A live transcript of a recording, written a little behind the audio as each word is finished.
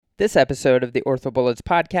This episode of the OrthoBullets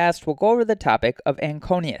podcast will go over the topic of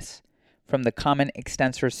Anconeus from the common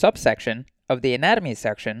extensor subsection of the anatomy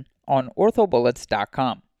section on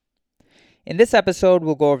orthobullets.com. In this episode,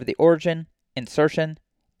 we'll go over the origin, insertion,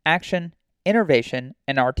 action, innervation,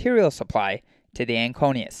 and arterial supply to the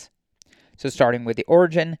Anconeus. So starting with the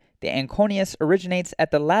origin, the Anconeus originates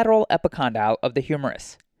at the lateral epicondyle of the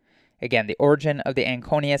humerus. Again, the origin of the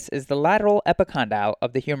Anconeus is the lateral epicondyle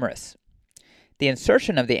of the humerus. The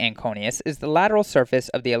insertion of the Anconeus is the lateral surface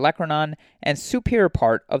of the olecranon and superior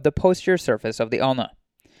part of the posterior surface of the ulna.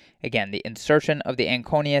 Again, the insertion of the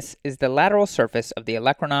Anconeus is the lateral surface of the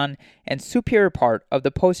olecranon and superior part of the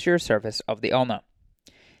posterior surface of the ulna.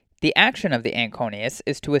 The action of the Anconeus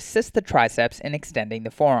is to assist the triceps in extending the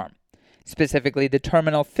forearm, specifically the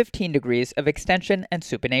terminal 15 degrees of extension and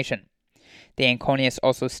supination. The Anconeus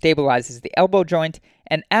also stabilizes the elbow joint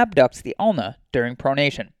and abducts the ulna during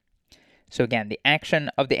pronation. So again, the action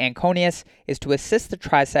of the Anconeus is to assist the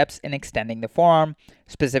triceps in extending the forearm,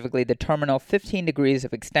 specifically the terminal 15 degrees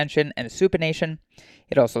of extension and supination.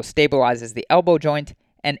 It also stabilizes the elbow joint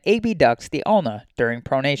and abducts the ulna during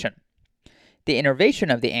pronation. The innervation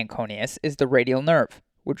of the Anconeus is the radial nerve,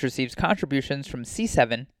 which receives contributions from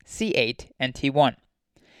C7, C8, and T1.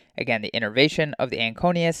 Again, the innervation of the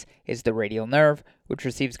Anconeus is the radial nerve, which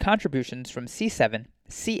receives contributions from C7,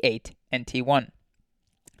 C8, and T1.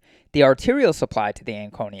 The arterial supply to the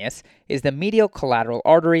Anconeus is the medial collateral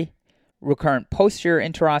artery, recurrent posterior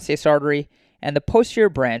interosseous artery, and the posterior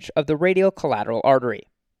branch of the radial collateral artery.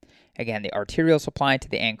 Again, the arterial supply to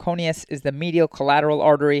the Anconeus is the medial collateral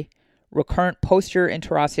artery, recurrent posterior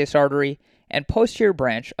interosseous artery, and posterior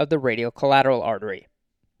branch of the radial collateral artery.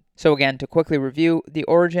 So again, to quickly review, the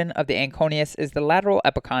origin of the Anconeus is the lateral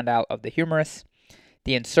epicondyle of the humerus.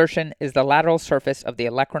 The insertion is the lateral surface of the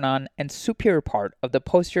olecranon and superior part of the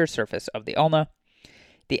posterior surface of the ulna.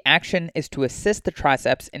 The action is to assist the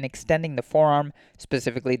triceps in extending the forearm,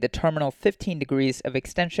 specifically the terminal 15 degrees of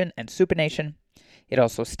extension and supination. It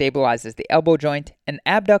also stabilizes the elbow joint and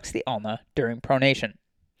abducts the ulna during pronation.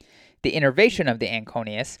 The innervation of the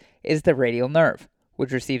Anconeus is the radial nerve,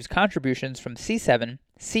 which receives contributions from C7,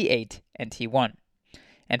 C8, and T1.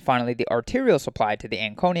 And finally, the arterial supply to the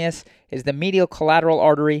Anconeus is the medial collateral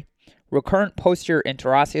artery, recurrent posterior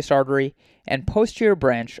interosseous artery, and posterior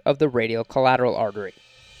branch of the radial collateral artery.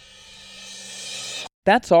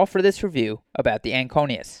 That's all for this review about the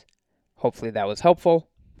Anconeus. Hopefully that was helpful.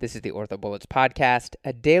 This is the OrthoBullets podcast,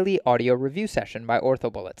 a daily audio review session by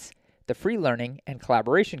OrthoBullets, the free learning and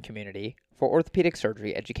collaboration community for orthopedic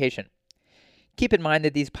surgery education. Keep in mind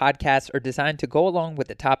that these podcasts are designed to go along with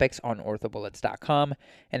the topics on orthobullets.com,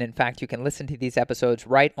 and in fact, you can listen to these episodes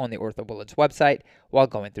right on the OrthoBullets website while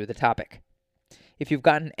going through the topic. If you've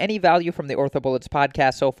gotten any value from the OrthoBullets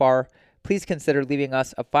podcast so far, please consider leaving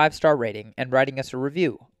us a 5-star rating and writing us a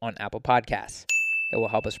review on Apple Podcasts. It will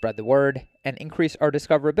help us spread the word and increase our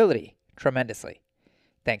discoverability tremendously.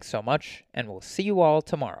 Thanks so much, and we'll see you all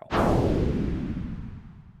tomorrow.